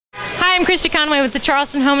Hi, I'm Christy Conway with the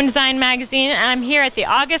Charleston Home and Design magazine, and I'm here at the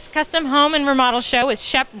August Custom Home and Remodel Show with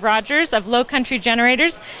Shep Rogers of Lowcountry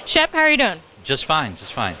Generators. Shep, how are you doing? Just fine,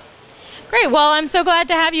 just fine. Great. Well, I'm so glad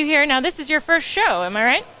to have you here. Now, this is your first show, am I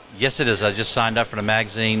right? Yes, it is. I just signed up for the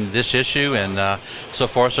magazine this issue, and so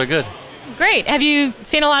far so good. Great. Have you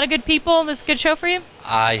seen a lot of good people? This is a good show for you?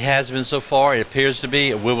 It has been so far. It appears to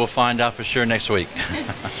be. We will find out for sure next week.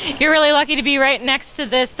 You're really lucky to be right next to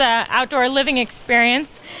this outdoor living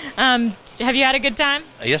experience. Have you had a good time?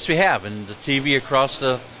 Yes, we have. And the TV across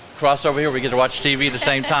over here, we get to watch TV at the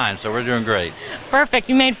same time, so we're doing great. Perfect.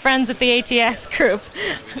 You made friends with the ATS group.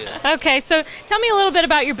 Okay, so tell me a little bit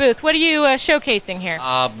about your booth. What are you showcasing here?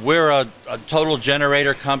 We're a total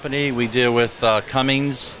generator company. We deal with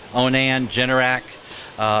Cummins, Onan, Generac,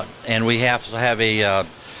 and we also have a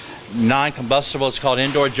non-combustible, it's called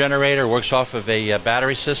indoor generator, works off of a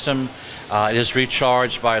battery system. It is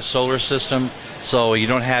recharged by a solar system, so you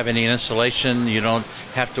don't have any installation. You don't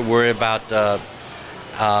have to worry about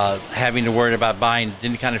having to worry about buying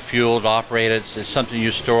any kind of fuel to operate it. It's something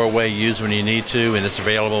you store away, use when you need to, and it's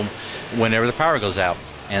available whenever the power goes out.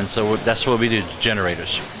 And so that's what we do,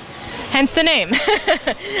 generators. Hence the name.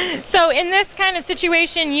 So in this kind of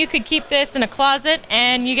situation, you could keep this in a closet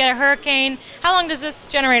and you get a hurricane. How long does this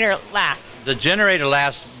generator last? The generator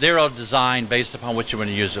lasts, they're all designed based upon what you want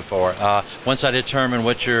to use it for. Once I determine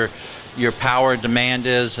what your power demand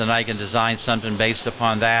is, and I can design something based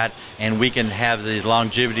upon that, and we can have the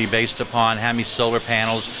longevity based upon how many solar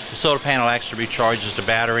panels. The solar panel actually recharges the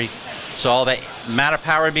battery. So all the amount of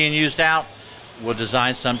power being used out, we'll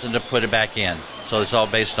design something to put it back in. So it's all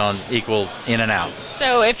based on equal in and out.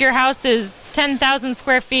 So if your house is 10,000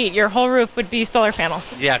 square feet, your whole roof would be solar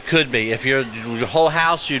panels? Yeah, it could be. If your whole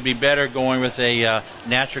house, you'd be better going with a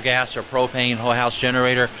natural gas or propane whole house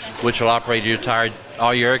generator, which will operate your entire,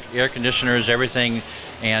 all your air conditioners, everything,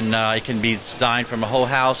 and it can be designed from a whole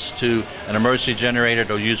house to an emergency generator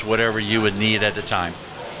to use whatever you would need at the time.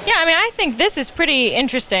 Yeah, I mean, I think this is pretty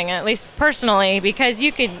interesting, at least personally, because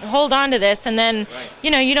you could hold on to this and then, you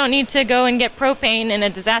know, you don't need to go and get propane in a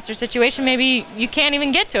disaster situation. Maybe you can't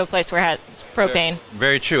even get to a place where it has propane.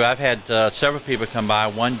 Very true. I've had several people come by.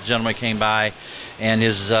 One gentleman came by, and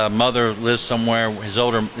his mother lives somewhere, his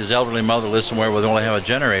elderly mother lives somewhere where they only have a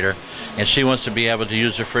generator, and she wants to be able to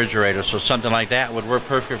use the refrigerator. So something like that would work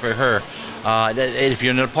perfect for her. If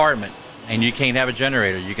you're in an apartment and you can't have a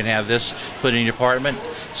generator, you can have this put in your apartment.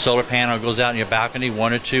 Solar panel goes out in your balcony,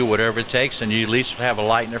 one or two, whatever it takes, and you at least have a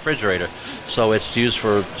light in the refrigerator. So it's used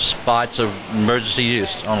for spots of emergency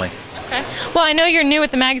use only. Okay. Well, I know you're new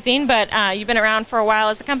with the magazine, but you've been around for a while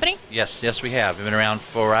as a company? Yes, we have.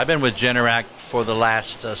 I've been with Generac for the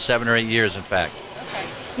last 7 or 8 years, in fact. Okay.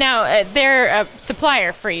 Now, they're a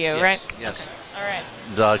supplier for you, yes, right? Yes. Okay. All right.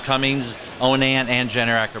 The Cummins, Onan, and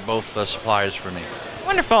Generac are both suppliers for me.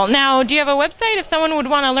 Wonderful. Now, do you have a website if someone would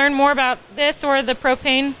want to learn more about this or the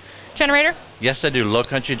propane generator? Yes, I do.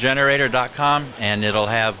 Lowcountrygenerator.com, and it'll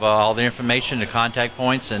have all the information, the contact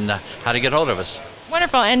points, and how to get hold of us.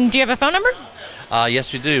 Wonderful. And do you have a phone number?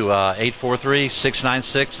 Yes, we do.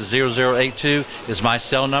 843-696-0082 is my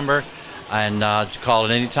cell number, and call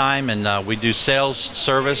at any time. And we do sales,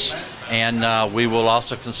 service, and we will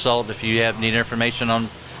also consult if you need information on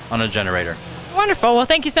a generator. Wonderful. Well,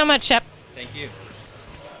 thank you so much, Shep. Thank you.